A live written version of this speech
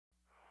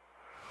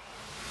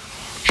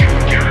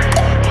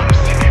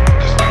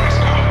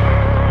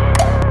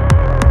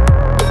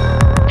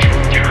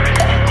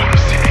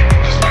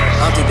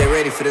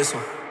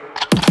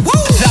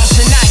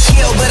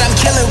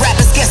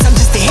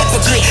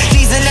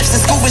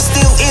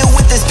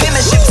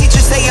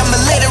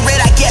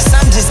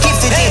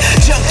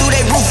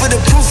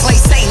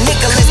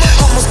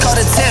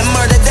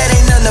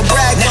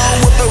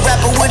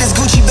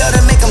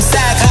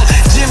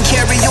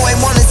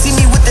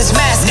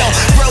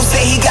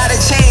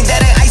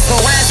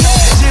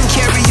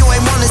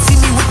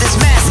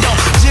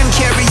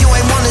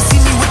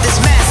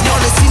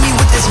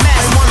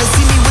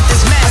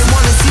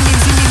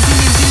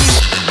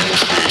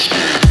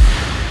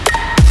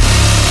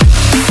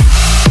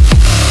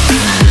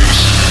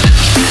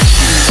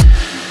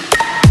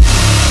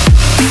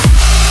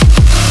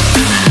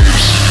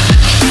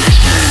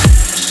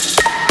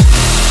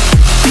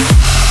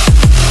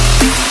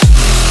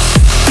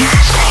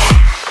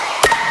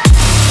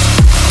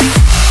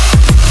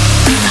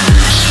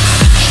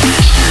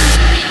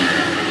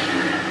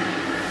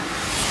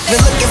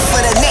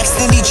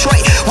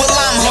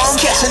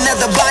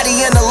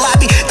me in the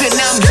lobby, then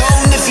now I'm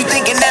gone. If you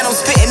thinking that I'm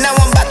spitting, now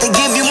I'm about to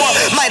give you more.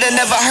 Might have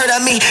never heard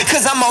of me,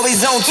 cause I'm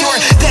always on tour.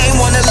 They ain't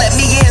wanna let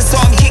me in,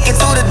 so I'm kicking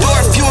through the door.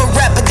 If you a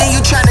rapper, then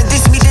you tryna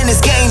diss me, then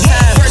it's game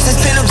time.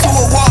 Versus pin him to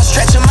a wall,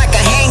 stretch him like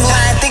a hang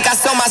line. Think I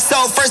sold my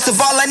soul, first of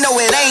all, I know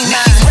it ain't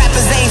mine. These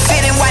rappers ain't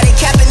fitting, why they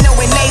capping,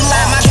 knowing they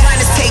lie. My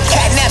trying to take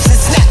cat naps and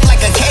snap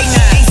like a K9.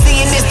 Ain't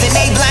seeing this, then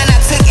they blind, I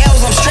took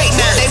L's, I'm straight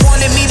now. They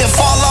wanted me to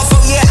fall off,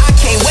 oh yeah, I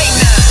can't wait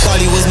now. Thought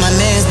he was my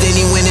man, then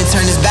he went and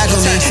turned his back on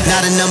me.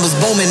 Now the numbers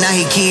booming, now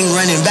he keep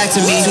running back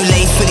to me. Too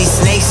late for these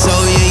snakes, so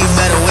yeah, you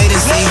better wait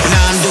and see.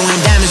 Now I'm doing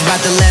damage,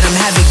 about to let him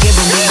have it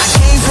given me. I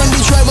came from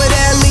Detroit, where the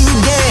hell leave you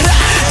dead.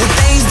 The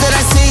things that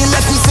I seen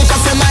left me sick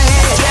off in my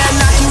head. Yeah, I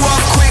knock you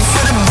off quick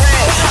for the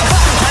bread.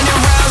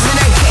 100 rounds in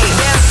that cake,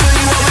 damn sure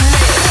you over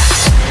there.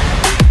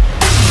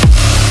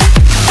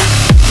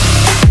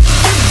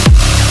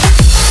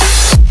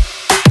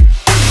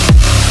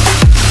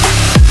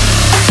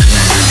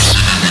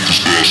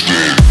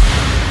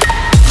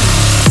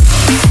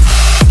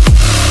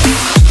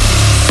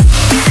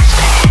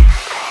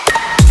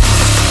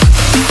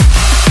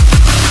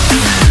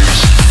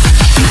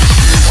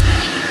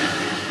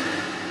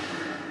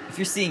 If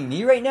you're seeing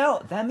me right now,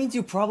 that means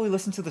you probably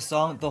listened to the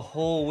song the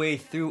whole way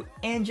through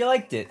and you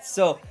liked it.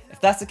 So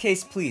if that's the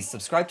case, please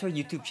subscribe to our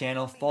YouTube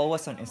channel, follow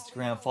us on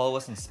Instagram, follow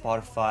us on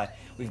Spotify.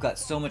 We've got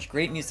so much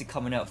great music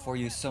coming out for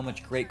you, so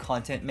much great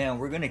content. Man,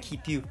 we're gonna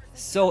keep you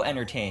so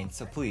entertained.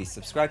 So please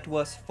subscribe to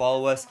us,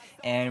 follow us,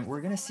 and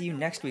we're gonna see you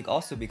next week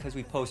also because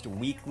we post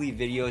weekly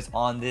videos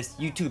on this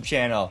YouTube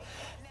channel.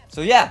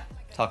 So yeah,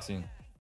 talk soon.